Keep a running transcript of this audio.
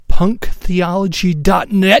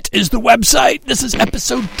punktheology.net is the website. This is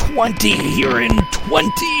episode 20 here in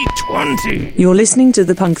 2020. You're listening to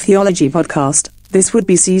the Punk Theology Podcast. This would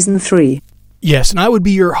be season 3. Yes, and I would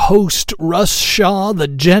be your host, Russ Shaw, the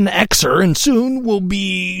Gen Xer, and soon we'll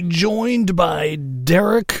be joined by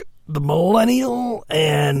Derek, the Millennial,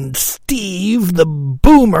 and Steve, the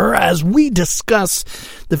Boomer, as we discuss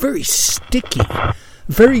the very sticky,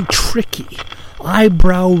 very tricky,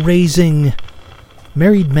 eyebrow-raising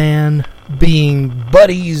married man being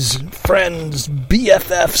buddies, friends,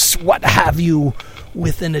 BFFs, what have you,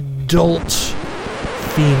 with an adult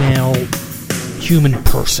female human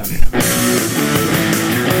person.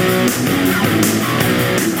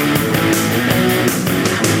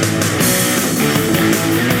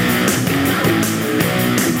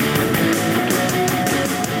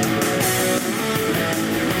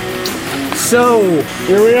 So,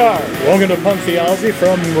 here we are. Welcome to Punk Theology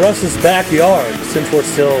from Russ's backyard. Since we're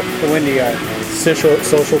still the windy yard. Social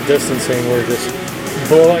distancing, we're just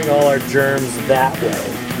blowing all our germs that way.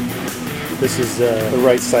 This is the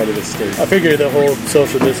right side of the state. I figured the whole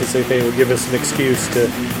social distancing thing would give us an excuse to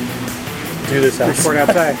do this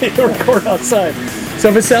outside. Record outside. So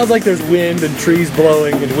if it sounds like there's wind and trees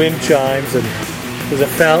blowing and wind chimes and there's a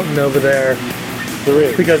fountain over there, there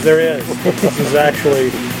is. Because there is.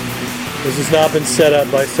 This has not been set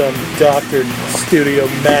up by some doctored studio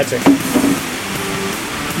magic,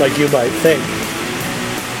 like you might think.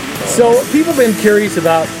 So, people have been curious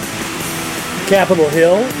about Capitol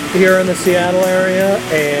Hill here in the Seattle area,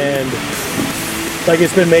 and like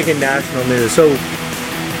it's been making national news. So,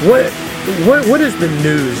 what is the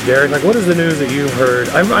news, Derek? Like, what is the news that you've heard?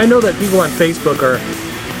 I know that people on Facebook are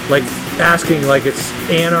like asking, like it's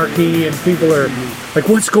anarchy, and people are like,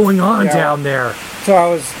 "What's going on down there?" So I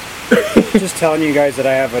was just telling you guys that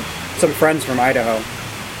I have some friends from Idaho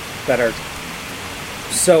that are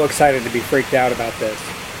so excited to be freaked out about this,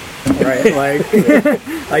 right?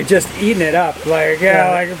 like just eating it up, like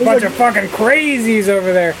like a bunch of fucking crazies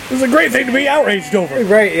over there. This is a great thing to be outraged over,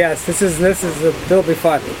 right? Yes, it'll be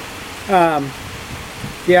fun.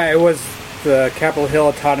 It was the Capitol Hill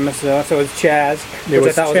Autonomous Zone, so it was Chaz, which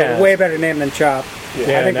I thought was a way better name than Chop.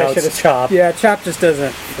 Yeah, I think now it's Chop. Yeah, Chop just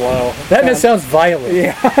doesn't flow. That just sounds violent.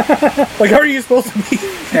 Yeah. Like, how are you supposed to be?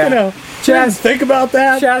 Yeah. You know, Chaz, think about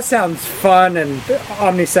that. Chaz sounds fun and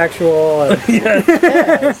omnisexual. And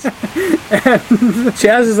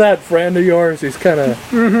Chaz is that friend of yours who's kind of,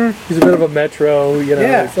 he's a bit of a metro, you know.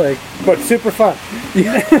 Yeah. It's like, but super fun.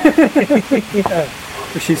 Yeah.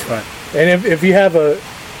 She's fun. And if you have a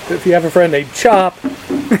friend named Chop,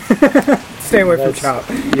 stay away from Chop.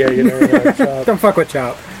 Yeah, you never know Chop. Don't fuck with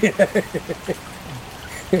Chop.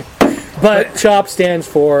 But Chop stands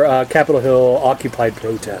for Capitol Hill Occupied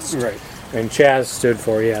Protest. Right. And Chaz stood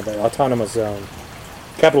for, the Autonomous Zone.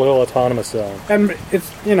 Capitol Hill Autonomous Zone. And it's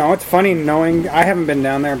funny knowing, I haven't been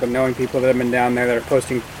down there, but knowing people that have been down there that are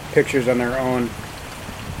posting pictures on their own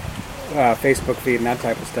Facebook feed and that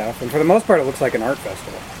type of stuff. And for the most part, it looks like an art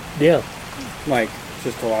festival. Yeah. Like,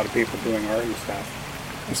 just a lot of people doing art and stuff.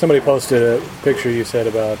 Somebody posted a picture you said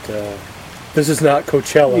about, this is not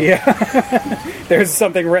Coachella. Yeah. There's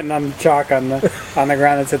something written on chalk on the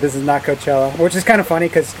ground that said, this is not Coachella. Which is kind of funny,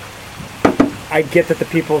 because I get that the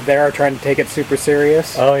people there are trying to take it super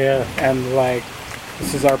serious. Oh, yeah. And, like,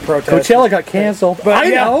 this is our protest. Coachella got canceled. But, I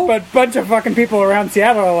know. But a bunch of fucking people around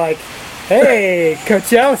Seattle are like, hey,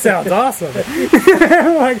 Coachella sounds awesome.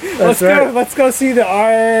 Like, let's go see the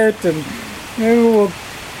art, and maybe we'll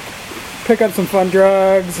pick up some fun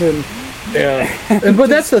drugs, and but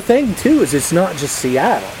that's the thing too, is it's not just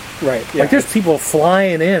Seattle, right? Yeah. Like there's people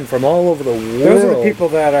flying in from all over the world. Those are the people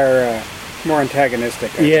that are more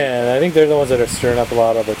antagonistic. I think they're the ones that are stirring up a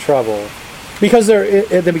lot of the trouble, because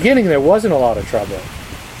at the beginning there wasn't a lot of trouble.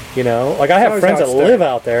 You know, like I have friends that live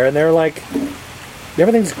out there, and they're like,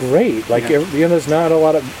 everything's great. Like there's not a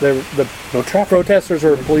lot of the traffic. Protesters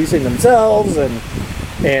were policing themselves, and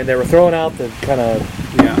they were throwing out the kind of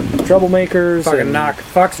troublemakers.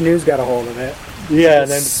 Fox News got a hold of it. Yeah,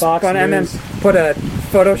 and then Fox News. And then put a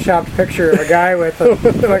photoshopped picture of a guy with a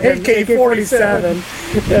AK-47.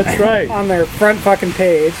 That's right. On their front fucking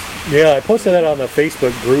page. Yeah, I posted that on the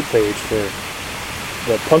Facebook group page for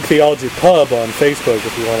the Punk Theology Pub on Facebook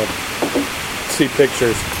if you want to see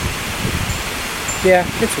pictures. Yeah,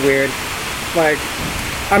 it's weird. Like,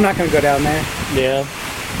 I'm not going to go down there. Yeah.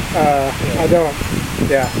 I don't.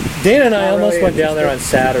 Yeah. Dana and I almost went down there on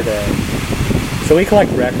Saturday. So we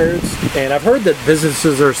collect records, and I've heard that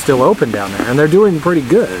businesses are still open down there, and they're doing pretty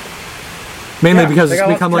good. Mainly because it's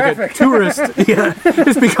become like a tourist.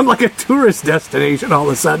 It's become like a tourist destination all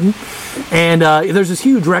of a sudden. And there's this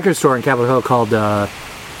huge record store in Capitol Hill called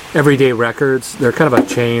Everyday Records. They're kind of a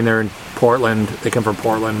chain. They're in Portland. They come from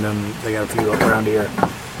Portland, and they got a few up around here.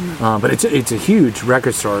 But it's a huge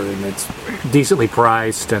record store, and it's decently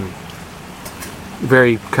priced, and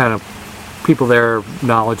very kind of people there are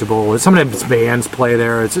knowledgeable. Sometimes bands play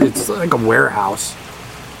there. It's like a warehouse.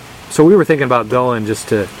 So we were thinking about going just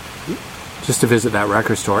to visit that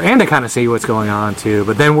record store and to kind of see what's going on too.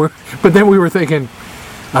 But then we were thinking,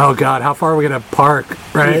 oh God, how far are we gonna park?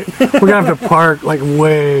 Right? We're gonna have to park like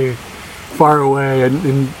way far away,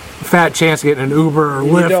 and fat chance of getting an Uber or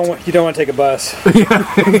Lyft. You don't want to take a bus. Yeah,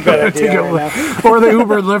 Bad idea right now. or the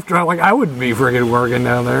Uber and Lyft drive. Like I wouldn't be friggin' working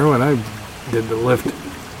down there when I did the Lyft.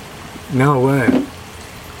 No way.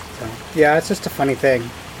 So, yeah, it's just a funny thing.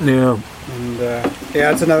 Yeah. And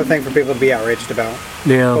yeah, it's another thing for people to be outraged about.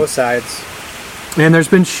 Yeah. Both sides. And there's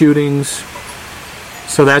been shootings,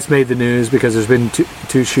 so that's made the news because there's been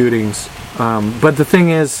two shootings. But the thing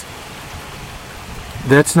is,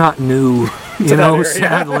 that's not new. You know,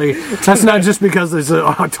 sadly, that's not just because it's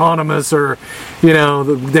autonomous or, you know,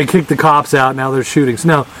 they kicked the cops out. Now there's shootings.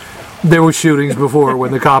 No, there were shootings before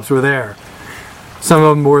when the cops were there. Some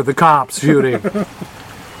of them were the cops shooting.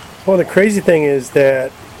 Well, the crazy thing is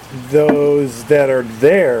that those that are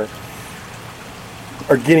there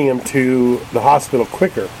are getting them to the hospital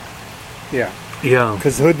quicker. Yeah. Yeah.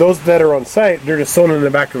 Because those that are on site, they're just throwing them in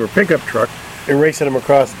the back of a pickup truck and racing them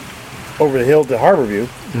across over the hill to Harborview.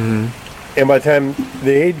 Mm-hmm. And by the time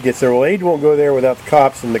the aid gets there, well, aid won't go there without the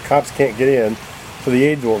cops, and the cops can't get in, so the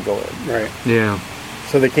aides won't go in. Right. Yeah.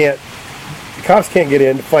 So the cops can't get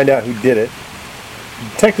in to find out who did it.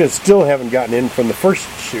 Detectives still haven't gotten in from the first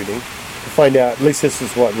shooting to find out. At least this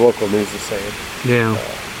is what local news is saying. Yeah.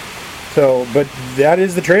 So, but that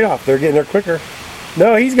is the trade-off. They're getting there quicker.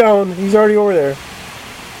 No, he's gone. He's already over there.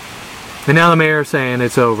 And now the mayor's saying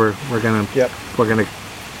it's over. We're gonna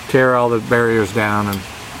tear all the barriers down and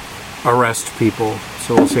arrest people.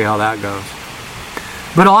 So we'll see how that goes.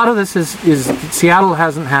 But a lot of this is Seattle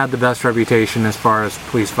hasn't had the best reputation as far as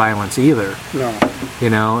police violence either. No. You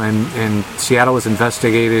know, and Seattle was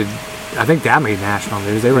investigated. I think that made national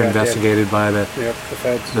news. They were investigated by the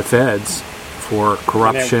feds for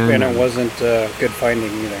corruption. And it wasn't a good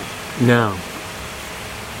finding either. No.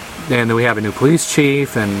 And then we have a new police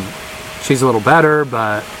chief, and she's a little better,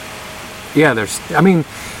 but yeah,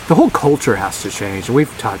 the whole culture has to change.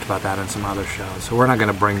 We've talked about that in some other shows, so we're not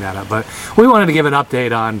going to bring that up. But we wanted to give an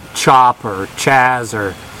update on Chop or Chaz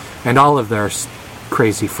and all of their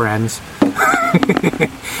crazy friends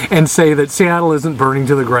and say that Seattle isn't burning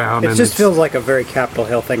to the ground. It just feels like a very Capitol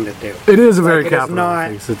Hill thing to do. It is a very Capitol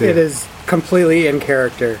Hill thing to do. It is completely in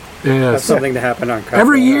character. Yes. That's something to happen on Capitol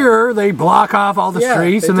Every Hill. year they block off all the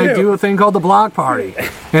streets and they do a thing called the block party.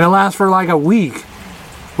 And it lasts for like a week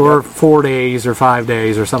or 4 days or 5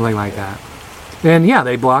 days or something like that. And yeah,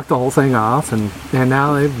 they blocked the whole thing off and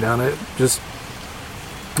now they've done it. Just,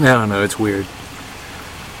 I don't know, it's weird.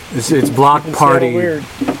 It's block party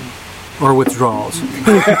or withdrawals.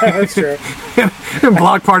 Yeah, that's true. And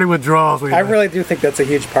block party withdrawals. I really do think that's a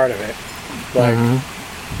huge part of it. Like,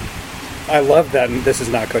 I love that This Is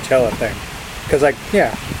Not Coachella thing. Because,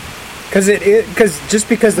 because just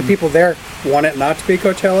because the people there want it not to be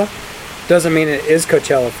Coachella doesn't mean it is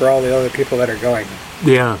Coachella for all the other people that are going.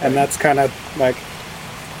 Yeah. And that's kind of like,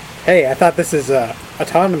 hey, I thought this is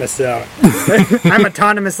autonomous zone. I'm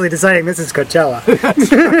autonomously deciding this is Coachella.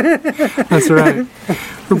 That's right.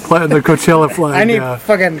 We're planting the Coachella flag. I need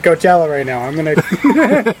fucking Coachella right now. I'm gonna.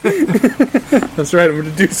 That's right. I'm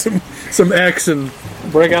gonna do some X and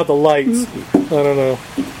break out the lights. I don't know.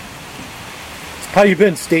 How you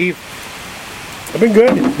been, Steve? I've been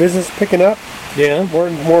good. Business picking up. Yeah. More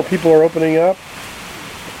and more people are opening up.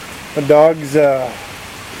 My dog's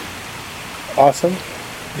awesome.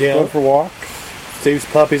 Yeah. Going for walks. Steve's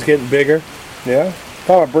puppy's getting bigger. Yeah.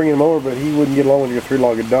 Thought about bringing him over, but he wouldn't get along with your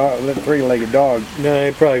three-legged dog. No,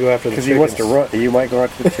 he'd probably go after the chickens. Because he wants to run. You might go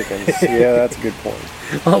after the chickens. Yeah, that's a good point.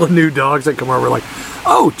 All the new dogs that come over are like,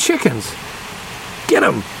 oh, chickens. Get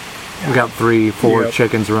them. Yeah. We got 3-4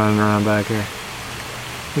 chickens running around back here.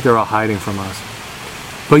 I think they're all hiding from us.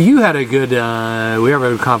 But you had a good, we have a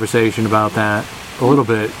good conversation about that a little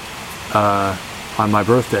bit on my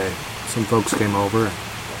birthday. Some folks came over.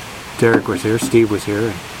 Derek was here. Steve was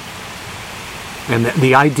here. And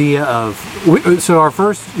the idea of... So our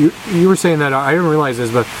first... You were saying that... I didn't realize this,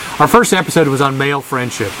 but our first episode was on male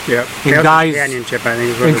friendship. Yeah. And guys... Companionship, I think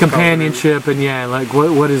is what and it's called. companionship, and yeah, like,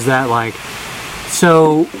 what is that like?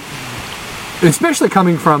 So... Especially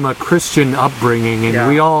coming from a Christian upbringing, and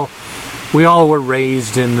we all were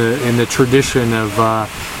raised in the tradition of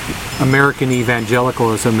American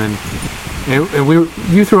evangelicalism, and And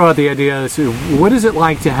you throw out the idea, so what is it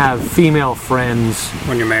like to have female friends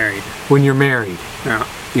When you're married. when you're married? Yeah.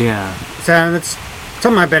 Yeah. So that's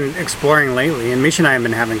something I've been exploring lately, and Misha and I have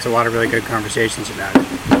been having a lot of really good conversations about it.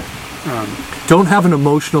 Don't have an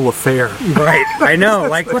emotional affair. Right. I know.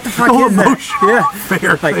 Like, what the fuck No is that? emotional Yeah.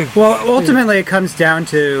 affair Like, thing. well, ultimately, it comes down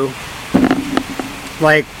to,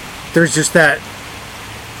 like, there's just that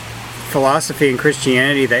philosophy in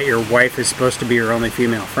Christianity that your wife is supposed to be your only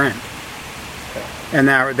female friend. And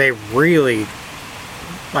that they really,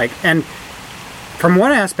 like, and from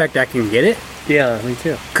one aspect, I can get it, Yeah, me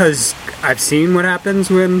too. because I've seen what happens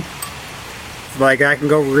when, like, that can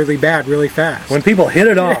go really bad really fast. When people hit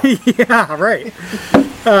it off. Yeah, right.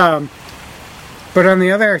 But on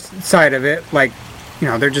the other side of it, like, you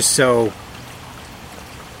know, they're just so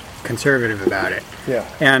conservative about it. Yeah.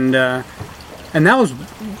 And that was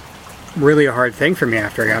really a hard thing for me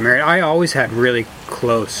after I got married. I always had really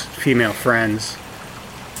close female friends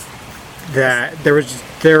that there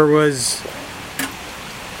was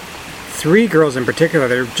 3 girls in particular.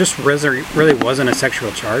 There just really wasn't a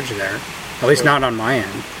sexual charge there, at least not on my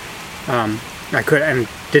end. And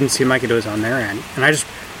didn't seem like it was on their end. And I just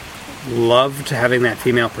loved having that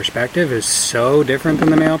female perspective. It's so different than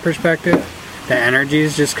the male perspective. The energy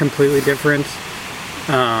is just completely different.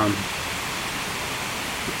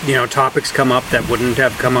 You know, topics come up that wouldn't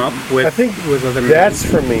have come up with. I think with other men. that's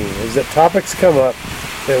for me, is that topics come up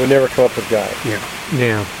that would never come up with guys. Yeah.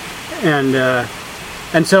 Yeah.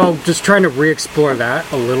 And so just trying to re-explore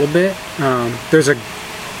that a little bit. There's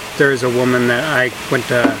a woman that I went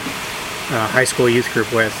to a high school youth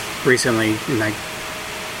group with recently, and I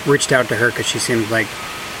reached out to her because she seemed like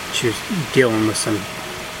she was dealing with some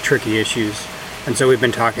tricky issues. And so we've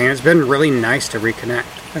been talking, and it's been really nice to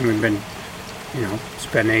reconnect. And we've been, you know,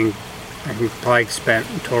 spending, I think probably spent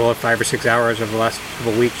a total of 5 or 6 hours over the last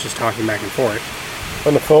couple of weeks just talking back and forth.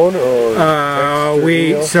 On the phone or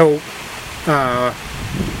text or email?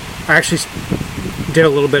 I actually did a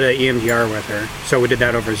little bit of EMDR with her, so we did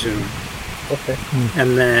that over Zoom, Okay.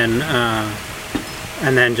 and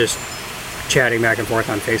then just chatting back and forth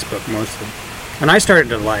on Facebook mostly. And I started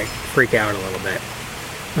to like freak out a little bit,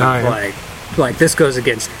 like this goes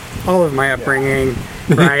against all of my upbringing,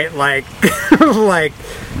 right? Like,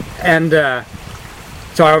 and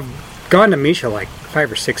so I've gone to Misha like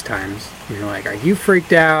 5 or 6 times. And you're like, are you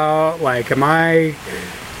freaked out? Like, am I,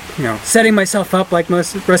 you know, setting myself up, like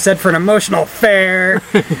Russ said, for an emotional affair?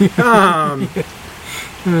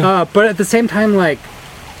 But at the same time, like,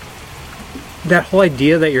 that whole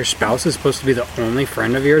idea that your spouse is supposed to be the only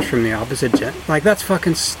friend of yours from the opposite gender, like, that's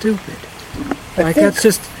fucking stupid. Like, that's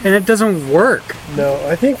just, and it doesn't work. No,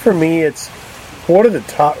 I think for me it's, what are the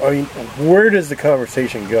top, I mean, where does the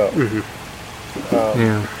conversation go?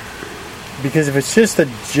 Yeah. Because if it's just a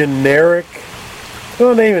generic,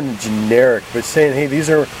 well, not even generic, but saying, hey, this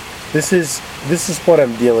is what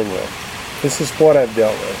I'm dealing with. This is what I've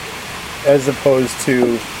dealt with. As opposed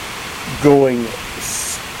to going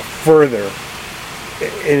further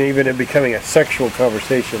and even it becoming a sexual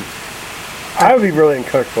conversation. I would be really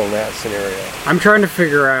uncomfortable in that scenario. I'm trying to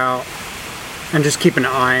figure out and just keep an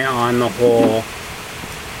eye on the whole,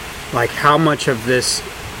 like, how much of this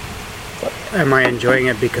am I enjoying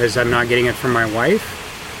it because I'm not getting it from my wife?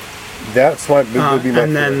 That's what would be my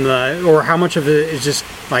and then or how much of it is just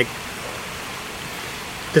like,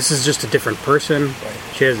 this is just a different person. Right.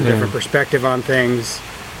 She has a different perspective on things.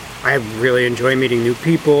 I really enjoy meeting new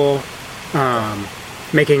people,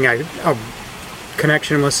 making a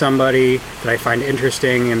connection with somebody that I find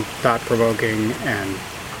interesting and thought-provoking,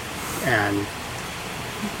 and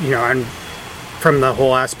you know, and from the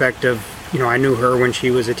whole aspect of, you know, I knew her when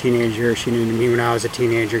she was a teenager, she knew me when I was a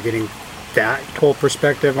teenager, getting that whole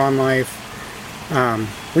perspective on life.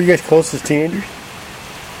 Were you guys close as teenagers?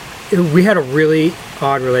 We had a really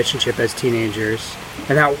odd relationship as teenagers,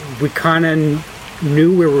 and that we kind of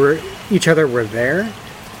knew each other were there.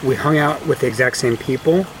 We hung out with the exact same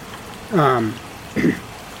people.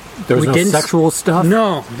 There was no sexual stuff?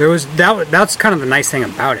 No, there was that's kind of the nice thing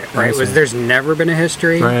about it, right? Was there's never been a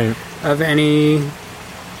history of any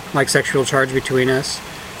like sexual charge between us,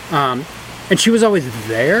 and she was always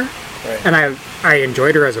there, and I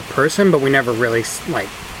enjoyed her as a person, but we never really like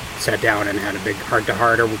sat down and had a big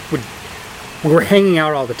heart-to-heart, or we were hanging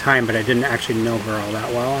out all the time, but I didn't actually know her all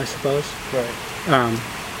that well, I suppose. Right.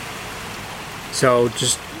 So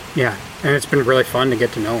just, yeah, and it's been really fun to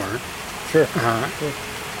get to know her. Sure.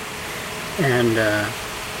 And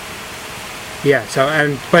yeah, so,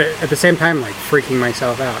 but at the same time, like, freaking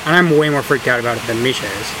myself out. And I'm way more freaked out about it than Misha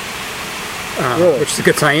is. Really? Which is a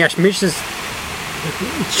good sign. Yeah, Misha's,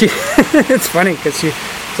 it's funny, because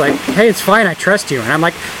It's like, hey, it's fine, I trust you. And I'm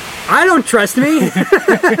like, I don't trust me.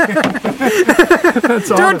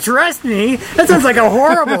 Don't trust me. That sounds like a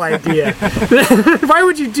horrible idea. Why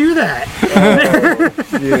would you do that?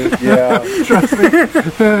 Yeah. Trust me.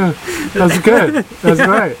 That's good. That's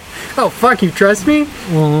right. Oh, fuck, you trust me?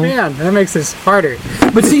 Man, that makes this harder.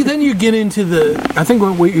 But see, then you get into I think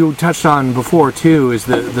what you touched on before, too, is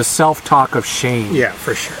the self-talk of shame. Yeah,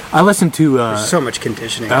 for sure. I listened to... There's so much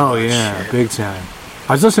conditioning. oh, yeah, Shit. big time.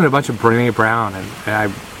 I was listening to a bunch of Brené Brown, and I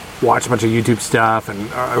watched a bunch of YouTube stuff,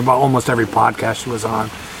 and almost every podcast she was on.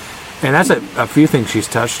 And that's a few things she's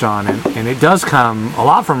touched on, and it does come a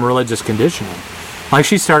lot from religious conditioning. Like,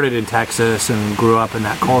 she started in Texas and grew up in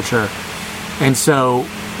that culture. And so,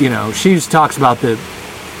 you know, she talks about the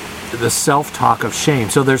self-talk of shame.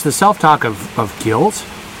 So there's the self-talk of guilt,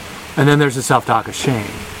 and then there's the self-talk of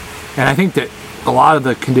shame. And I think that a lot of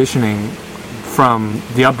the conditioning from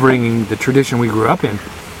the upbringing, the tradition we grew up in,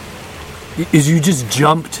 is you just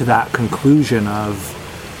jump to that conclusion of,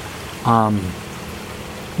 I'm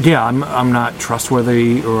not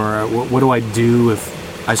trustworthy, or what do I do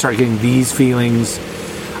if I start getting these feelings?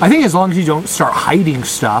 I think as long as you don't start hiding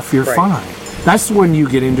stuff, you're fine. That's when you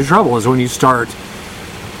get into trouble, is when you start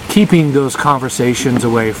keeping those conversations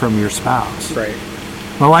away from your spouse. Right.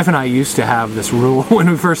 My wife and I used to have this rule when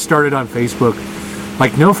we first started on Facebook,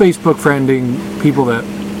 like no Facebook friending people that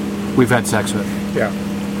we've had sex with Yeah.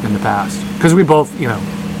 in the past. Because we both, we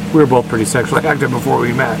were both pretty sexually active before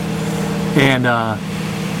we met. And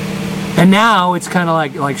now it's kind of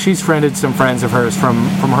like she's friended some friends of hers from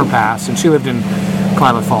her past, and she lived in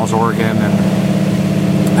Klamath Falls, Oregon,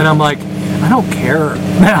 and I'm like, I don't care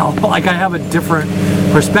now. Like, I have a different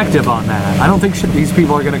perspective on that. I don't think these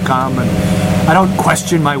people are going to come, and I don't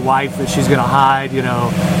question my wife that she's going to hide,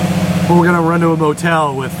 or we're going to run to a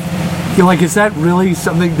motel with, is that really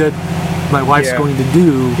something that my wife's going to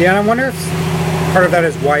do? Yeah, and I wonder if part of that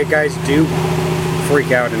is why guys do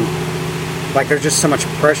freak out, and there's just so much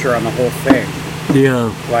pressure on the whole thing.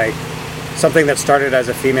 Yeah. Like, something that started as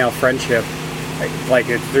a female friendship,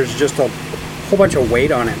 there's just a whole bunch of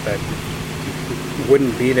weight on it that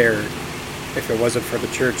wouldn't be there if it wasn't for the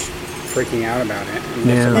church freaking out about it.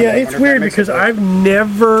 And Yeah, it's weird because I've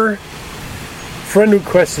never friend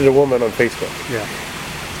requested a woman on Facebook. Yeah.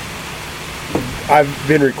 I've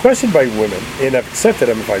been requested by women, and I've accepted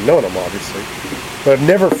them if I've known them, obviously. But I've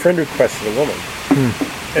never friend requested a woman.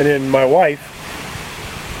 And then my wife,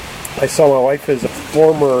 I saw my wife as a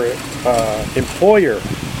former employer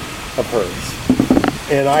of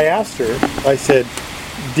hers. And I asked her, I said,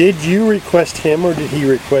 did you request him or did he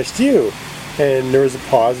request you? And there was a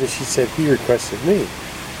pause, and she said, he requested me.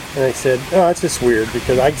 And I said, oh, that's just weird,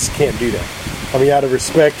 because I just can't do that. I mean, out of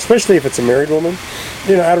respect, especially if it's a married woman,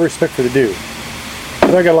 out of respect for the dude.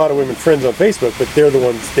 And I got a lot of women friends on Facebook, but they're the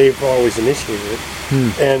ones, they've always initiated it.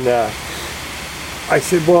 And I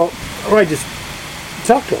said, well, I might just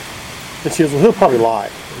talk to him. And she goes, well, he'll probably lie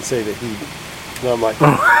and say that he... And I'm like,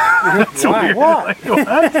 why? What?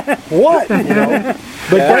 What?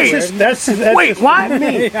 But that's Wait, just what?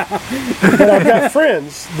 Me. But I've got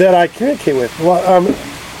friends that I communicate with. Well,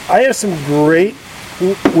 I have some great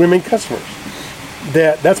women customers.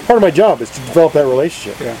 That's part of my job, is to develop that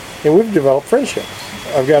relationship. Yeah. And we've developed friendships.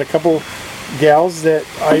 I've got a couple gals that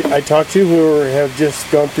I talk to who have just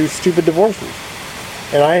gone through stupid divorces.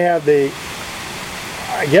 And I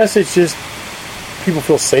guess it's just people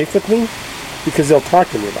feel safe with me because they'll talk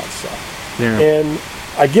to me about stuff. Yeah. And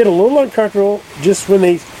I get a little uncomfortable just when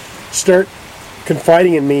they start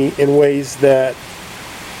confiding in me in ways that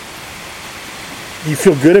you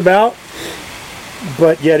feel good about,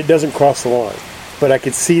 but yet it doesn't cross the line. But I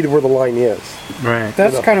could see where the line is. Right.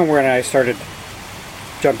 That's kind of when I started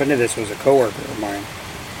jump into this. Was a coworker of mine.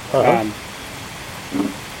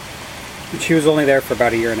 She was only there for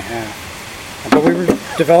about 1.5 years. But we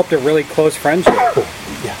developed a really close friendship.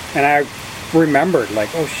 Yeah. And I remembered,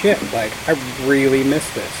 oh shit, I really miss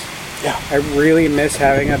this. Yeah. I really miss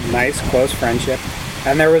having a nice, close friendship.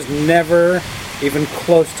 And there was never even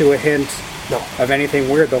close to a hint of anything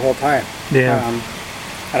weird the whole time. Yeah.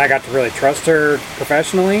 And I got to really trust her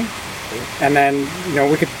professionally. And then,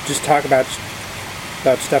 we could just talk about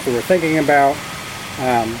stuff we were thinking about.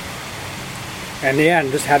 And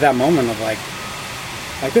and just had that moment of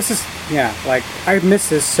this is, I miss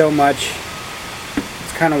this so much.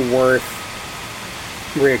 It's kind of worth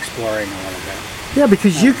re-exploring a little bit. Yeah,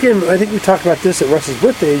 because you can, I think we talked about this at Russ's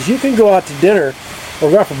birthday, is you can go out to dinner or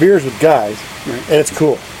go out for beers with guys, and it's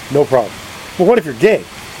cool. No problem. Well, what if you're gay?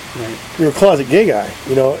 Right. You're a closet gay guy.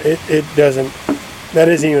 It doesn't, that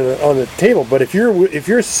isn't even on the table. But if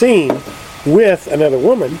you're seen with another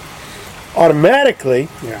woman, automatically.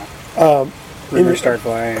 Yeah. Rumors start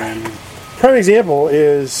flying. Prime example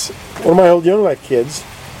is one of my old Young Life kids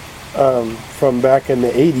from back in the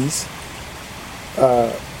 80s.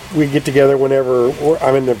 We get together whenever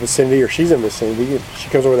I'm in the vicinity or she's in the vicinity. She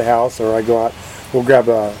comes over to the house or I go out. We'll grab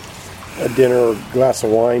a dinner or a glass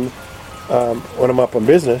of wine when I'm up on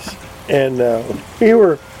business. And we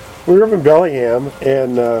were up in Bellingham,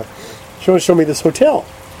 and she wanted to show me this hotel.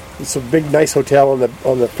 It's a big, nice hotel on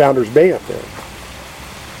the Founders Bay up there.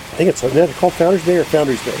 I think isn't it called Founders Bay or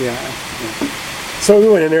Founders Bay? Yeah. So we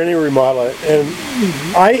went in there and they remodeled it, and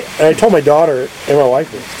I told my daughter and my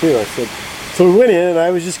wife this too. I said, so we went in and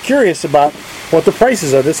I was just curious about what the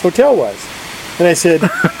prices of this hotel was, and I said,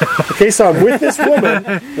 okay, so I'm with this woman,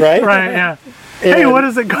 right? Right, yeah. And Hey, what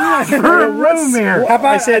does it cost for a room here? How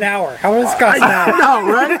about I said, an hour? How does it cost an hour?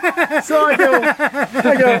 no, right? So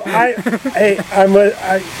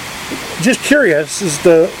I'm just curious as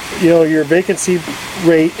to your vacancy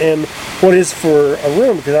rate and what is for a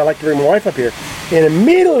room, because I like to bring my wife up here. And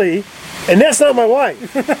immediately, and that's not my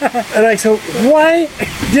wife. And I said, why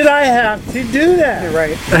did I have to do that?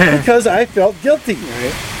 Right. Because I felt guilty.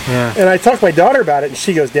 Right. Yeah. And I talked to my daughter about it, and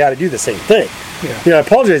she goes, Dad, I do the same thing. Yeah. I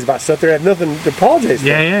apologize about stuff there. I have nothing to apologize for.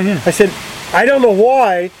 Yeah. I said, I don't know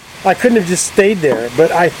why I couldn't have just stayed there,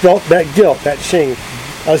 but I felt that guilt, that shame.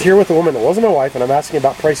 I was here with a woman that wasn't my wife, and I'm asking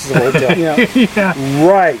about prices of a hotel. Yeah.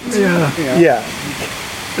 Right. Yeah.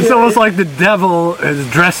 It's almost like the devil is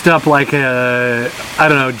dressed up like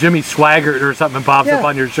Jimmy Swaggart or something, pops up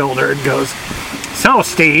on your shoulder and goes, so,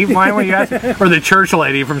 Steve, why were you asking? Or the church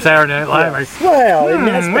lady from Saturday Night Live. Yes. Well, in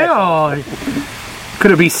that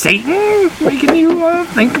could it be Satan making you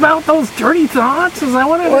think about those dirty thoughts? Is that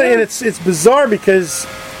what it is? Well, and it's bizarre because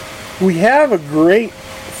we have a great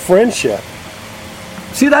friendship.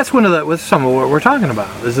 See, that's some of what we're talking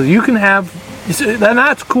about. Is that you can have, and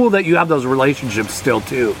that's cool that you have those relationships still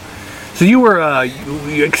too. So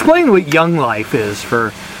you explain what Young Life is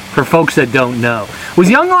for folks that don't know. Was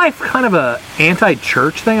Young Life kind of a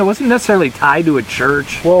anti-church thing? It wasn't necessarily tied to a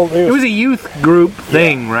church. Well, it was a youth group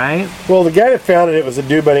thing, right? Well, the guy that founded it was a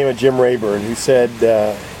dude by the name of Jim Rayburn, who said,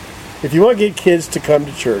 if you want to get kids to come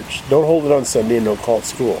to church, don't hold it on Sunday and don't call it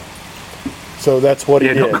school. So that's what he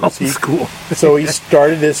did. Don't call it school. So he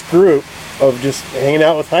started this group of just hanging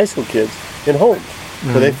out with high school kids in homes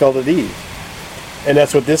where they felt at ease. And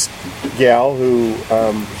that's what this gal, who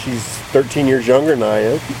she's 13 years younger than I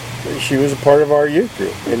am, she was a part of our youth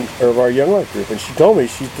group, or of our Young Life group. And she told me,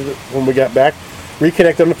 when we got back,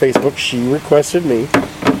 reconnected on the Facebook, she requested me.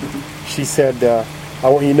 She said, I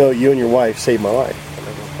want you to know that you and your wife saved my life. And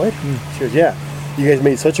I go, what? She goes, yeah. You guys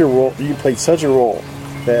made such a role, you played such a role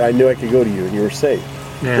that I knew I could go to you and you were safe.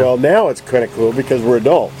 Yeah. Well, now it's kind of cool because we're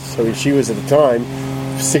adults. So she was at the time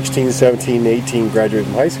 16, 17, 18, graduated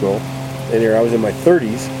from high school. And here I was in my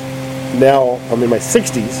 30s. Now I'm in my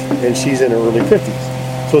 60s, and she's in her early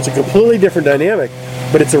 50s. So it's a completely different dynamic,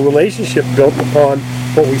 but it's a relationship built upon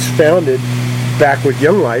what we founded back with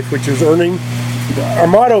Young Life, which is our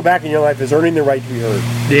motto back in Young Life is earning the right to be heard.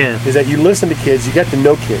 Yeah. Is that you listen to kids, you got to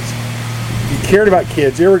know kids. You cared about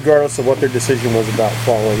kids, irregardless of what their decision was about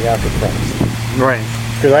following after Christ. Right.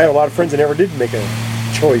 Because I have a lot of friends that never did make a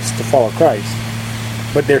choice to follow Christ,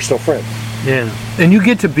 but they're still friends. Yeah. And you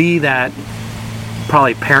get to be that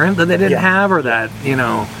probably parent that they didn't have, or that,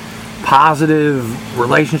 positive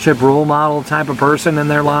relationship role model type of person in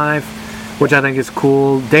their life, which I think is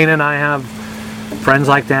cool. Dana and I have friends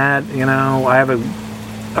like that. I have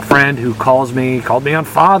a friend who called me on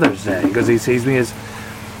Father's Day because he sees me as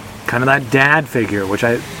kind of that dad figure, which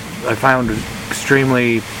I found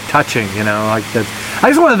extremely touching. Like that's I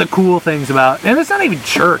guess one of the cool things about, and it's not even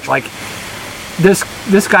church, like this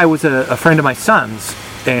guy was a friend of my son's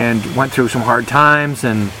and went through some hard times,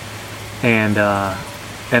 and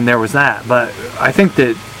there was that. But I think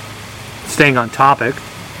that, staying on topic,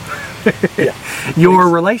 your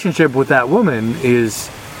relationship with that woman is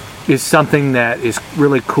something that is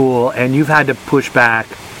really cool, and you've had to push back.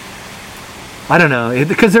 I don't know,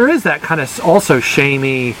 because there is that kind of also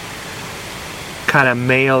shamey kind of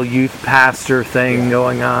male youth pastor thing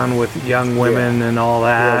going on with young women and all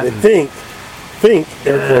that. They think,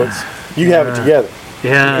 air quotes, you have it together.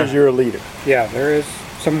 Yeah. Because you're a leader. Yeah, there is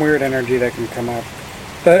some weird energy that can come up.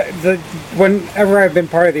 Whenever I've been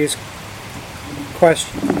part of these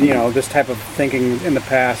questions, this type of thinking in the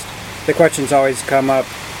past, the questions always come up.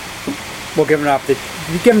 Well, given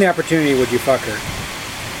the opportunity, would you fuck her?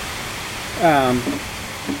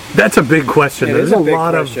 That's a big question. There's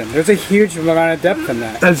a huge amount of depth in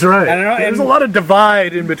that. That's right. I don't know, There's a lot of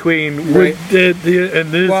divide in between and this and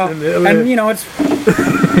the other. And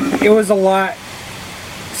it was a lot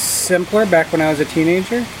simpler back when I was a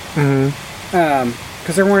teenager.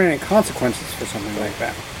 Because there weren't any consequences for something like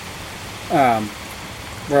that.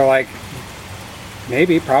 Where like,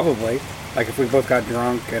 maybe, probably, like if we both got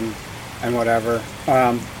drunk and whatever.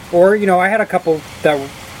 Or, you know, I had a couple that were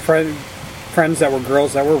friends that were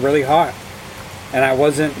girls that were really hot. And it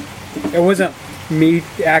wasn't me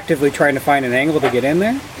actively trying to find an angle to get in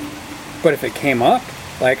there. But if it came up,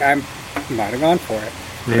 like, I might have gone for it.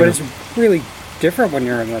 Yeah. But it's really different when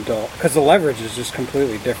you're an adult. Because the leverage is just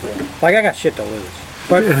completely different. Like, I got shit to lose.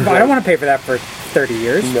 But I don't want to pay for that for 30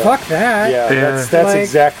 years. No. Fuck that. Yeah, Yeah. that's Like-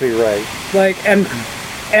 exactly right. Like, and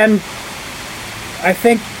I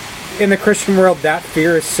think in the Christian world, that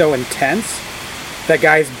fear is so intense that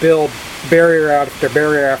guys build barrier after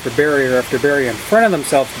barrier after barrier after barrier in front of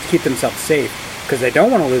themselves to keep themselves safe because they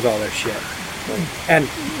don't want to lose all their shit. And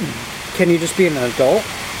can you just be an adult,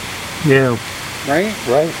 Yeah. right?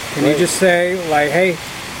 Right. Can you just say, like, hey,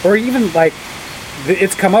 or even, like,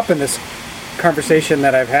 it's come up in this conversation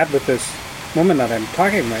that I've had with this woman that I'm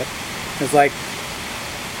talking with. It's like,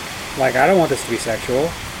 I don't want this to be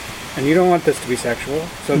sexual, and you don't want this to be sexual,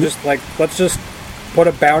 so just, like, let's just put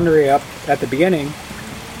a boundary up at the beginning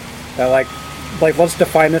that, like, let's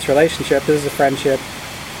define this relationship. This is a friendship.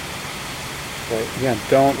 Right. Yeah,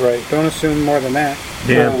 don't assume more than that.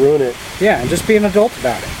 Yeah. Don't ruin it. Yeah, and just be an adult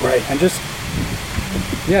about it. Right. And just,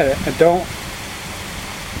 yeah, and don't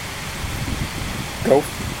go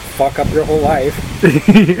fuck up your whole life.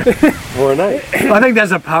 For a night. I think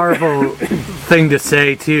that's a powerful thing to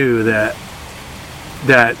say too,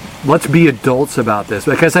 that let's be adults about this,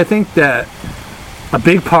 because I think that a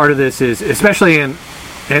big part of this is, especially and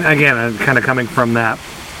again, I'm kind of coming from that,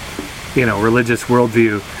 you know, religious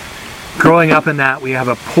worldview. Growing up in that, we have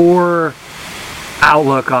a poor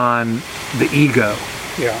outlook on the ego.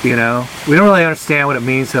 Yeah. You know, we don't really understand what it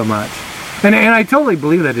means so much, and I totally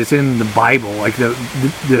believe that it's in the Bible, like the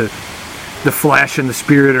flesh and the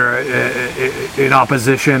spirit are in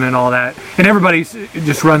opposition and all that, and everybody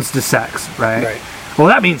just runs to sex, right? Right. Well,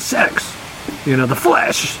 that means sex. You know, the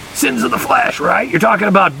flesh, sins of the flesh, right? You're talking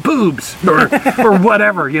about boobs or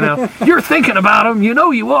whatever. You know, you're thinking about them. You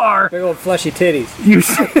know you are. Big old fleshy titties. You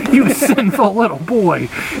sinful little boy.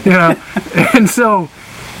 You know, and so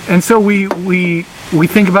we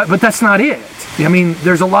think about, but that's not it. I mean,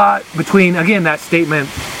 there's a lot between, again, that statement,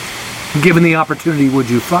 given the opportunity, would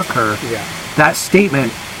you fuck her? Yeah. That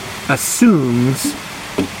statement assumes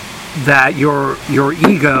that your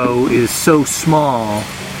ego is so small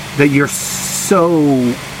that you're so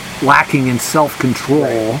lacking in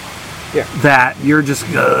self-control Yeah. that you're just,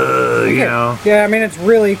 you know. Yeah, I mean, it's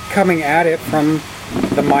really coming at it from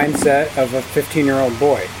the mindset of a 15-year-old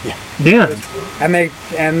boy. Yeah.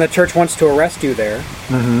 And the church wants to arrest you there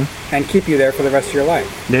and keep you there for the rest of your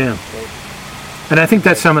life. Yeah. And I think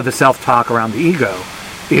that's some of the self-talk around the ego,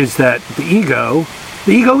 is that the ego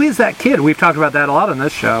is that kid. We've talked about that a lot on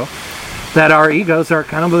this show, that our egos are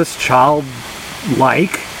kind of this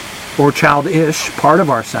childlike or childish part of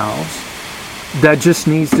ourselves that just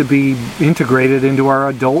needs to be integrated into our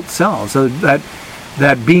adult selves. So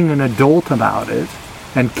that being an adult about it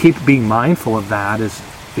and keep being mindful of that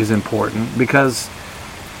is important, because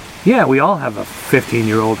yeah, we all have a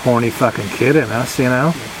 15-year-old horny fucking kid in us, you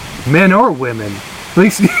know, men or women. At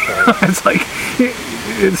least it's like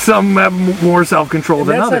some have more self-control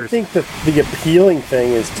than That's, others. I think the appealing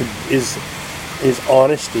thing is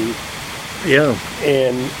honesty. Yeah.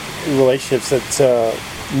 And relationships. That's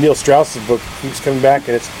Neil Strauss's book keeps coming back,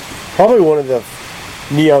 and it's probably one of the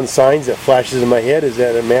neon signs that flashes in my head is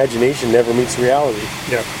that imagination never meets reality.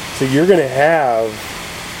 Yeah. So you're going to have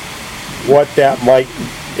what that might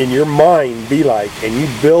in your mind be like, and you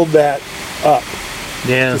build that up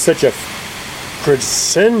Yeah. to such a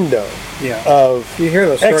crescendo Yeah. of You hear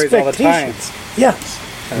those stories all the time. expectations. Yes.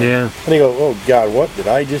 Yeah. And you go, oh God, what did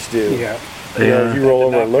I just do? Yeah. You know, Yeah. you roll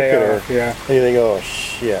over Not and look pay at her, off, yeah. and you think, oh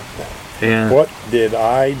shit, Yeah. what did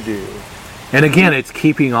I do? And again, it's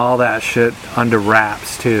keeping all that shit under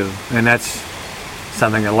wraps too, and that's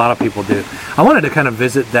something a lot of people do. I wanted to kind of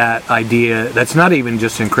visit that idea. That's not even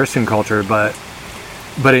just in Christian culture, but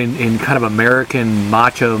in kind of American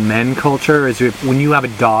macho men culture, is when you have a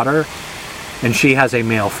daughter and she has a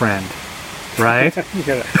male friend, right? You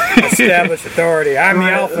gotta establish authority. I'm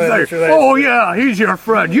the alpha in this relationship. Oh yeah, he's your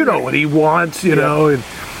friend. You know what he wants, you know, and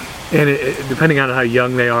depending on how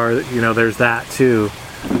young they are, you know, there's that too.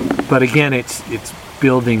 But again, it's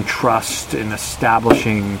building trust and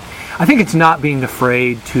establishing. I think it's not being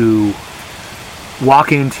afraid to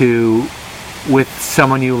walk into with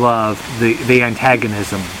someone you love the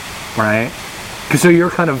antagonism, right? Because so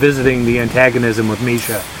you're kind of visiting the antagonism with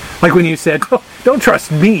Misha, Like when you said, don't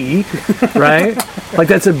trust me, right? Like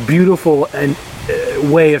that's a beautiful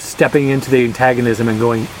way of stepping into the antagonism and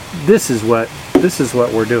going, this is what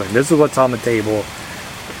we're doing. This is what's on the table.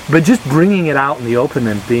 But just bringing it out in the open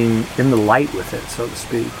and being in the light with it, so to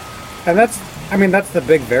speak. And that's the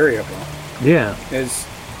big variable. Yeah. Is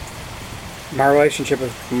my relationship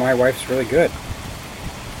with my wife's really good.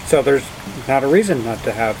 So there's not a reason not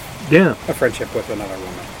to have a friendship with another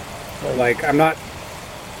woman. Like I'm not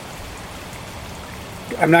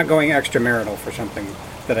going extramarital for something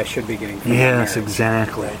that I should be getting from Yes, marriage.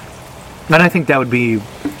 exactly. And I think that would be,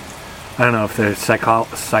 I don't know if there's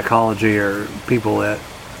psychology or people that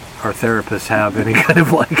our therapists have any kind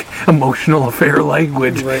of like emotional affair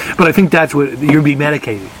language, Right. but I think that's what you'd be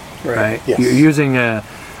medicating, right? Yes. You're using a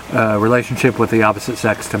relationship with the opposite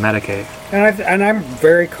sex to medicate. And I'm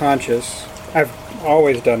very conscious. I've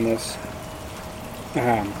always done this.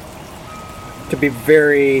 To be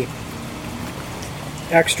very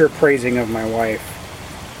extra praising of my wife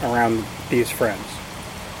around these friends,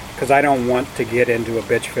 because I don't want to get into a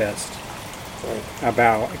bitch fest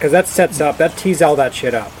about, because that tees all that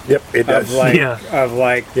shit up. Yep, it does. Of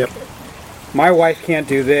like, Yep. my wife can't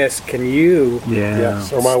do this. Can you? Yeah.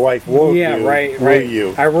 Yes. Or my wife won't. Yeah, do, right. Will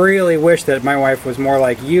you? I really wish that my wife was more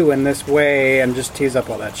like you in this way, and just tease up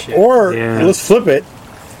all that shit. Or Yeah. let's flip it.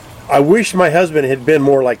 I wish my husband had been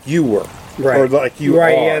more like you were, right. or like you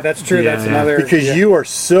right, are. yeah, that's true. Yeah, That's yeah. another Because you are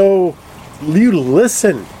so, you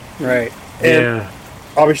listen. right. And Yeah.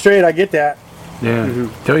 I'll be straight. I get that. Yeah.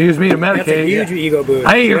 Don't use me to That's a medicate. huge ego boost.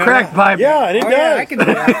 I eat your crack pipe. Yeah, and it Oh, does. yeah, I can do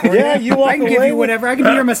that for Yeah, you walk I can give away you with- whatever. I can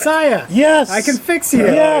be your messiah. Yes. I can fix you.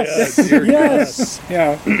 Yes. Yes.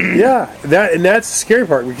 Yeah. Yeah. That's the scary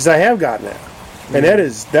part, because I have gotten that, and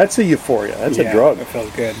that's a euphoria. That's a drug. It feels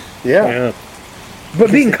good. Yeah. Yeah. But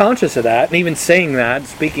being conscious of that, and even saying that,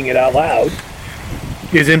 speaking it out loud,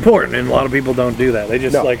 is important. And a lot of people don't do that. They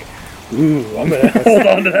just No. like, ooh, I'm going to hold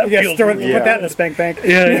on to that. Yeah, feels put Yeah. that in the spank bank.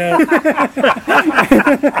 Yeah.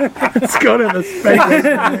 Let's go to the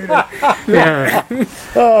space. Yeah.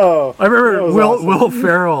 Oh. I remember That was Will awesome. Will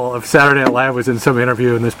Ferrell of Saturday Night Live was in some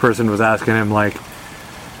interview, and this person was asking him like,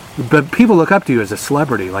 but people look up to you as a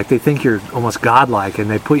celebrity, like they think you're almost godlike, and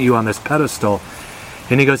they put you on this pedestal.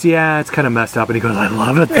 And he goes, yeah, it's kind of messed up. And he goes, I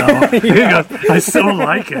love it though. He goes, I still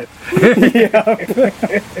like it.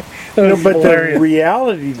 No, but the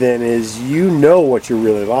reality then is, you know what you're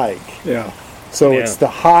really like. Yeah. So Yeah. it's the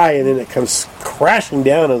high, and then it comes crashing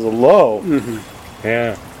down as a low,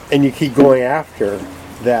 Yeah. and you keep going after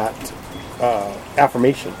that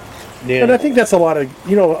affirmation. Yeah. And I think that's a lot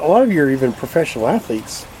of your even professional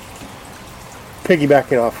athletes,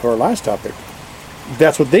 piggybacking off our last topic,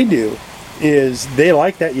 that's what they do, is they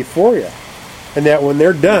like that euphoria. And that when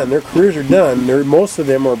they're done, their careers are done, most of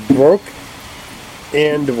them are broke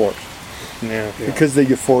and divorced. Yeah. Because the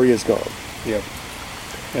euphoria is gone. Yep.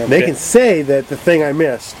 They can say that the thing I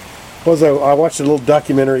missed was, I watched a little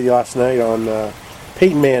documentary last night on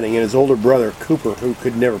Peyton Manning and his older brother, Cooper, who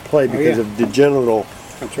could never play because of congenital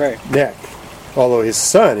That's right. neck. Although his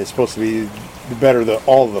son is supposed to be better than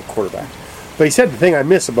all of the quarterbacks. But he said, the thing I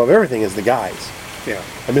miss above everything is the guys. Yeah.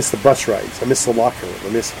 I miss the bus rides. I miss the locker room. I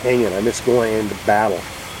miss hanging. I miss going into battle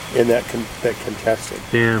in that contested.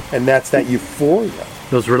 Yeah. And that's that euphoria,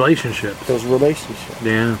 Those relationships. those relationships.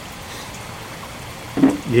 Yeah.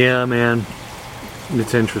 Yeah, man.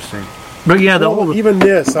 It's interesting. But yeah, the Well, whole even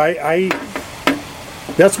this, I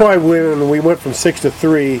that's why when we went from 6 to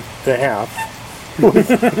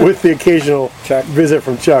 3.5 with the occasional Chuck. visit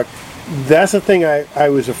from Chuck, that's the thing I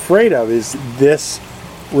was afraid of, is this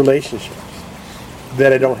relationships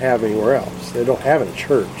that I don't have anywhere else. I don't have in a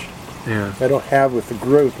church. yeah. I don't have with a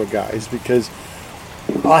group of guys, because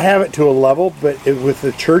I'll have it to a level, but with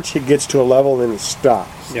the church it gets to a level and it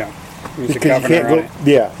stops. Yeah. There's a Because you governor can't on go. it.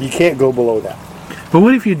 Yeah, you can't go below that. But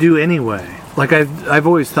what if you do anyway? Like I've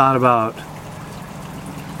always thought about,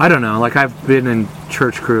 I don't know, like I've been in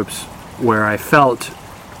church groups where I felt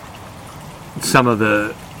some of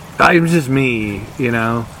the, it was just me, you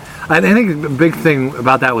know. I think the big thing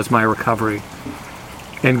about that was my recovery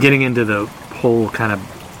and getting into the whole kind of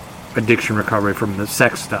addiction recovery from the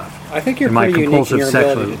sex stuff. I think you're And my pretty unique in your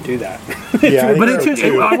compulsive ability sexual- to do that. Yeah, I think But so,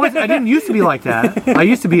 too. I didn't used to be like that. I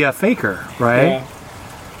used to be a faker, right? Yeah.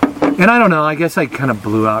 And I don't know, I guess I kind of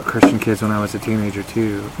blew out Christian kids when I was a teenager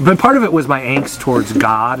too. But part of it was my angst towards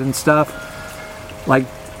God and stuff. Like,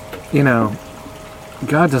 you know,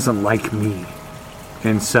 God doesn't like me.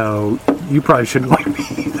 And so you probably shouldn't like me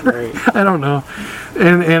either. Right. I don't know.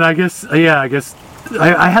 And I guess,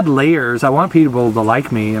 I had layers. I want people to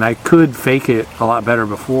like me, and I could fake it a lot better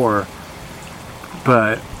before.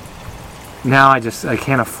 But now I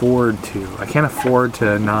can't afford to. I can't afford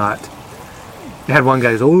to not. I had one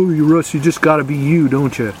guy say, "Oh, Russ, you just got to be you,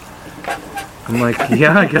 don't you?" I'm like,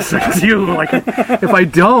 "Yeah, I guess I do." Like, if I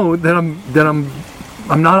don't, then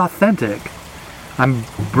I'm not authentic. I'm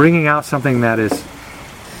bringing out something that is.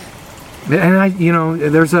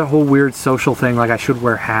 And there's a whole weird social thing, like I should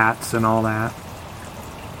wear hats and all that.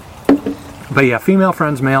 But yeah, female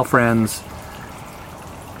friends, male friends.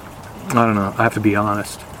 I don't know. I have to be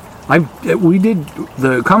honest. We did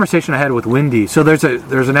the conversation I had with Wendy. So there's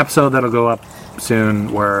an episode that'll go up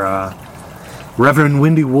soon where Reverend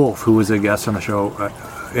Wendy Wolf, who was a guest on the show,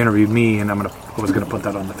 interviewed me, and I was gonna put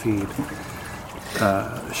that on the feed.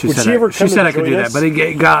 She said I could do that,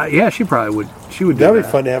 but she probably would. She would do that. That'd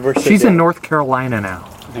be fun to have her. She's in North Carolina now,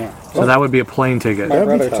 so that would be a plane ticket. My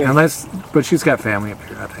brother too. But she's got family up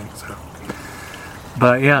here, I think. So,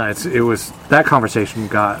 but yeah, it was that conversation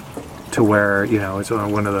got to where it's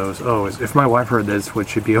one of those. Oh, if my wife heard this, would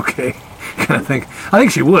she be okay? Kind of thing. I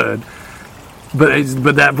think she would.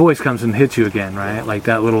 But that voice comes and hits you again, right? Like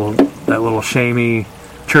that little shamey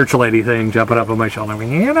church lady thing jumping up on my shoulder.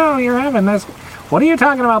 You're having this. What are you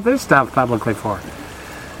talking about this stuff publicly for?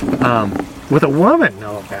 With a woman,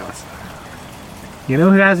 no offense. You know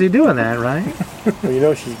who has you doing that, right?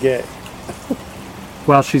 Well, she's gay.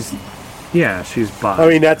 Well, she's bi. I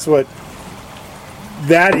mean, that's what.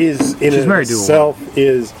 That is in itself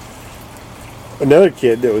is another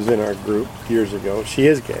kid that was in our group years ago. She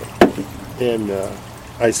is gay, and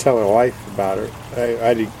I was telling my wife about her.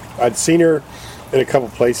 I'd seen her in a couple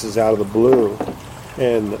places out of the blue,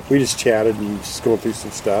 and we just chatted and just going through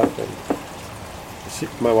some stuff. And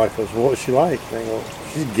my wife goes, "Well, what's she like?" And I go,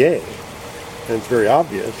 "She's gay, and it's very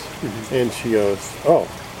obvious." Mm-hmm. And she goes, "Oh,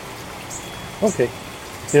 okay."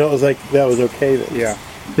 It was like that was okay then.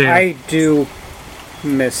 Yeah. I do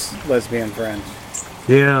miss lesbian friends.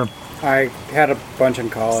 Yeah. I had a bunch in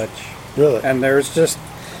college. Really? And it's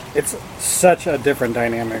such a different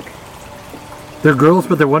dynamic. They're girls,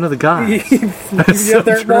 but they're one of the guys. That's so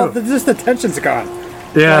true. Well, just the tension's gone.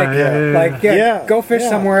 Yeah. Go fish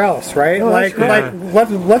somewhere else, right? No,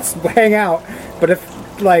 let's hang out. But if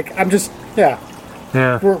I'm just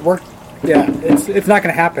we're it's not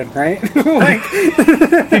going to happen, right?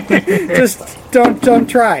 Just don't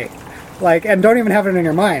try, and don't even have it in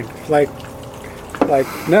your mind,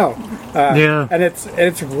 no. And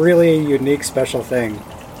it's really a unique, special thing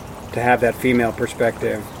to have that female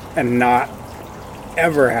perspective and not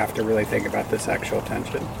ever have to really think about the sexual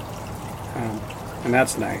tension, and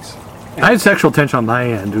that's nice. I had sexual tension on my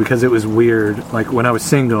end because it was weird. Like when I was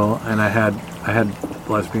single, and I had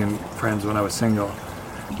lesbian friends when I was single.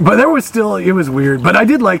 But it was weird. But I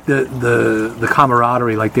did like the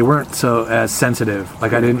camaraderie. Like they weren't so as sensitive.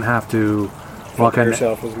 Like I didn't have to walk on.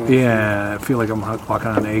 I feel like I'm walking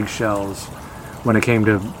on eggshells when it came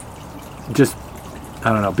to just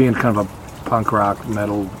being kind of a punk rock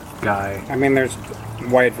metal guy. I mean, there's a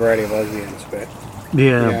wide variety of lesbians, but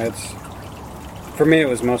it's for me. It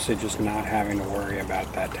was mostly just not having to worry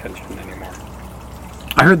about that tension anymore.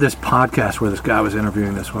 I heard this podcast where this guy was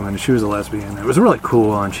interviewing this woman, and she was a lesbian. It was really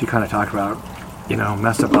cool, and she kind of talked about,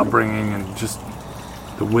 messed up upbringing and just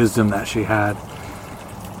the wisdom that she had.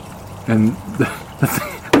 And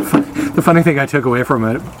the funny thing I took away from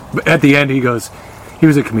it, at the end, he was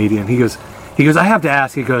a comedian. He goes, I have to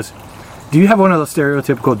ask, he goes, do you have one of those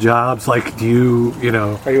stereotypical jobs? Like, do you,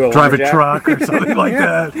 drive a truck or something like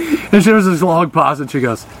that? And she was this long pause, and she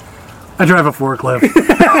goes, I drive a forklift.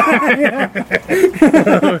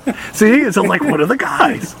 See, it's like one of the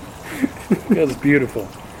guys. It was beautiful.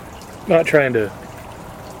 Not trying to.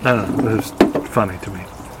 I don't know. It was funny to me.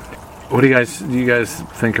 What do you guys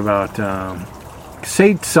think about?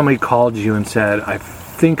 Say somebody called you and said, "I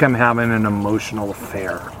think I'm having an emotional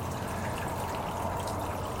affair."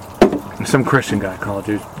 Some Christian guy called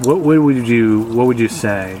you. What would you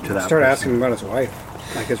say to that? Start asking him about his wife.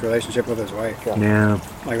 Like his relationship with his wife. Yeah.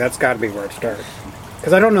 Like that's got to be where it starts.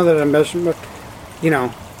 Because I don't know that I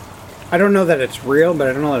don't know that it's real, but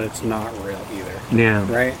I don't know that it's not real either. Yeah.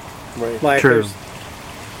 Right? Like true.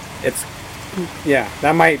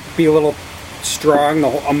 That might be a little strong, the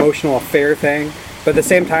whole emotional affair thing. But at the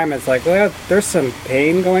same time, it's like, well, there's some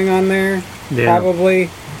pain going on there, probably.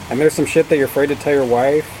 And there's some shit that you're afraid to tell your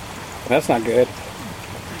wife. That's not good.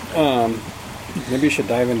 Maybe you should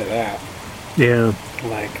dive into that. Yeah.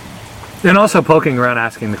 And also poking around,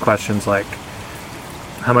 asking the questions like,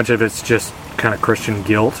 how much of it's just kind of Christian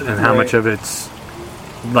guilt, and how much of it's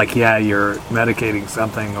like, you're medicating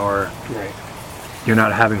something, or you're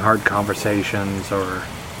not having hard conversations, or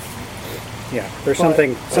there's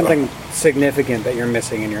something significant that you're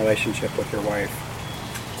missing in your relationship with your wife.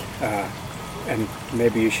 and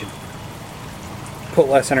maybe you should put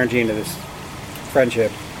less energy into this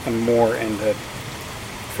friendship and more into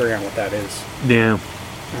figuring out what that is. Yeah.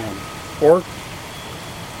 Or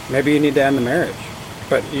maybe you need to end the marriage.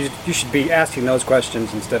 But you should be asking those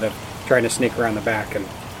questions instead of trying to sneak around the back and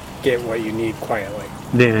get what you need quietly.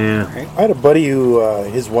 Yeah. Right? I had a buddy who,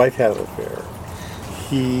 his wife had an affair.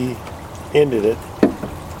 He ended it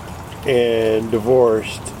and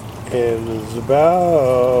divorced, and it was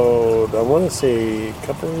about, I want to say, a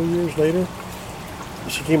couple of years later,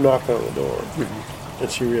 she came knocking on the door, and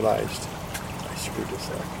she realized, I screwed this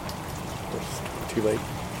up. It's too late.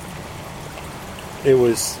 It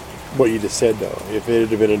was what you just said, though. If it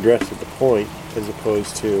had been addressed at the point, as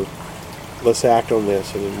opposed to, let's act on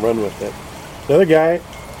this and then run with it. Another guy,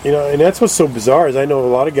 and that's what's so bizarre, is I know a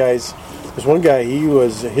lot of guys. There's one guy,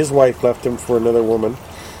 his wife left him for another woman,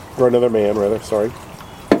 or another man, rather, sorry.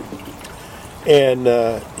 And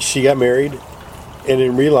she got married and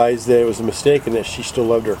then realized that it was a mistake and that she still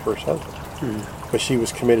loved her first husband. But she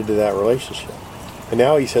was committed to that relationship. And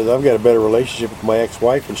now he says, I've got a better relationship with my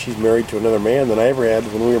ex-wife and she's married to another man than I ever had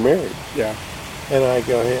when we were married. Yeah. And I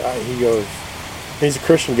go, he goes, he's a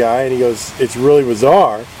Christian guy, and he goes, it's really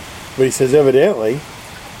bizarre. But he says, evidently,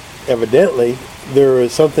 there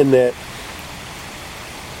was something that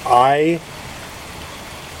I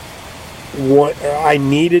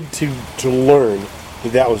needed to learn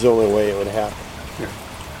that was the only way it would happen. Yeah.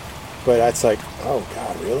 But that's like, oh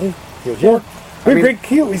God, really? He goes, yeah. We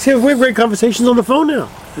have great conversations on the phone now.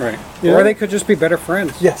 Right. Yeah. Or they could just be better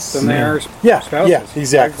friends than they are spouses. Yeah,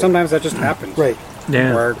 exactly. Like, sometimes that just happens. Right.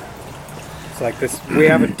 Yeah. Where it's like this, we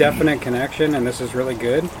have a definite connection and this is really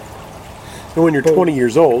good. And when you're 20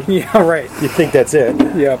 years old, Yeah, right. you think that's it.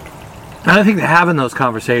 Yep. And I think that having those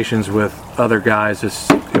conversations with other guys is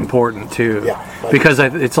important too. Yeah. Because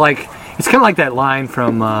it's kind of like that line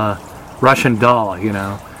from Russian Doll,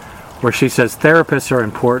 where she says therapists are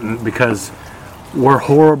important because we're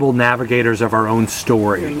horrible navigators of our own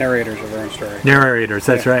story. Narrators of their own story. Narrators,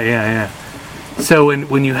 that's right, yeah. So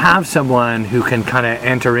when you have someone who can kind of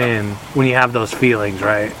enter in when you have those feelings,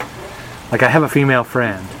 right? Like, I have a female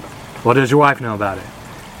friend. Well, does your wife know about it?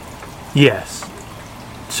 Yes.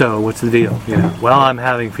 So what's the deal? Well, I'm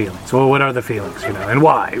having feelings. Well, what are the feelings? And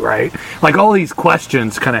why, right? Like, all these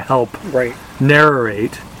questions kind of help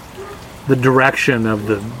narrate the direction of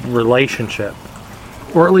the relationship,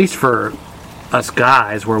 or at least for us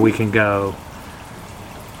guys, where we can go,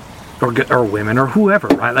 or women, or whoever,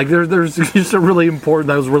 right? Like, there's just a really important,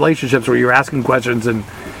 those relationships where you're asking questions, and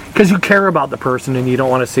because you care about the person and you don't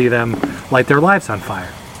want to see them light their lives on fire.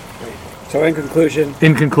 So in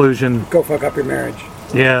conclusion, go fuck up your marriage.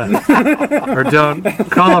 Yeah. Or don't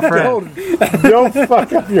call a friend. Don't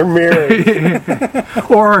fuck up your marriage.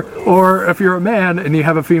 or if you're a man and you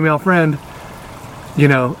have a female friend,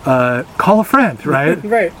 call a friend, right?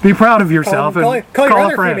 Right. Be proud of yourself call and your call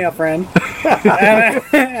other a friend. female friend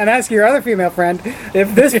and ask your other female friend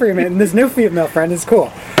if this new female friend is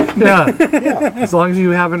cool. Yeah. As long as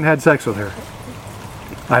you haven't had sex with her.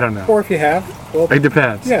 I don't know. Or if you have, well, it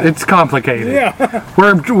depends. Yeah. It's complicated. Yeah.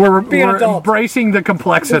 We're embracing the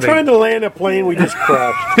complexity. We're trying to land a plane we just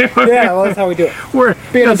crashed. Yeah, well, that's how we do it.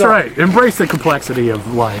 That's right. Embrace the complexity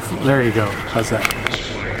of life. There you go. How's that?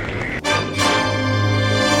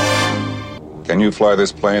 Can you fly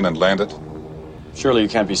this plane and land it? Surely you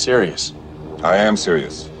can't be serious. I am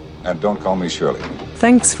serious. And don't call me Shirley.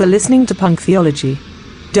 Thanks for listening to Punk Theology.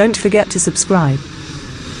 Don't forget to subscribe.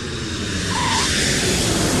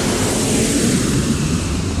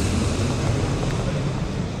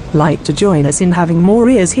 Like to join us in having more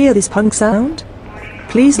ears hear this punk sound?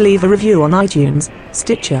 Please leave a review on iTunes,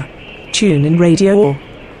 Stitcher, TuneIn Radio, or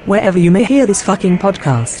wherever you may hear this fucking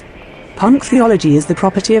podcast. Punk Theology is the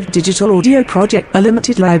property of Digital Audio Project, a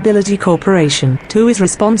limited liability corporation, who is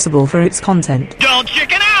responsible for its content. Don't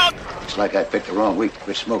chicken out! Looks like I picked the wrong week to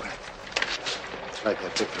quit smoking. Looks like I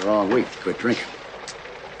picked the wrong week to quit drinking.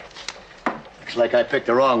 Looks like I picked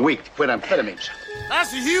the wrong week to quit amphetamines.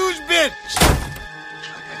 That's a huge bitch! Looks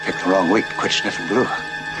like I picked the wrong week to quit sniffing glue.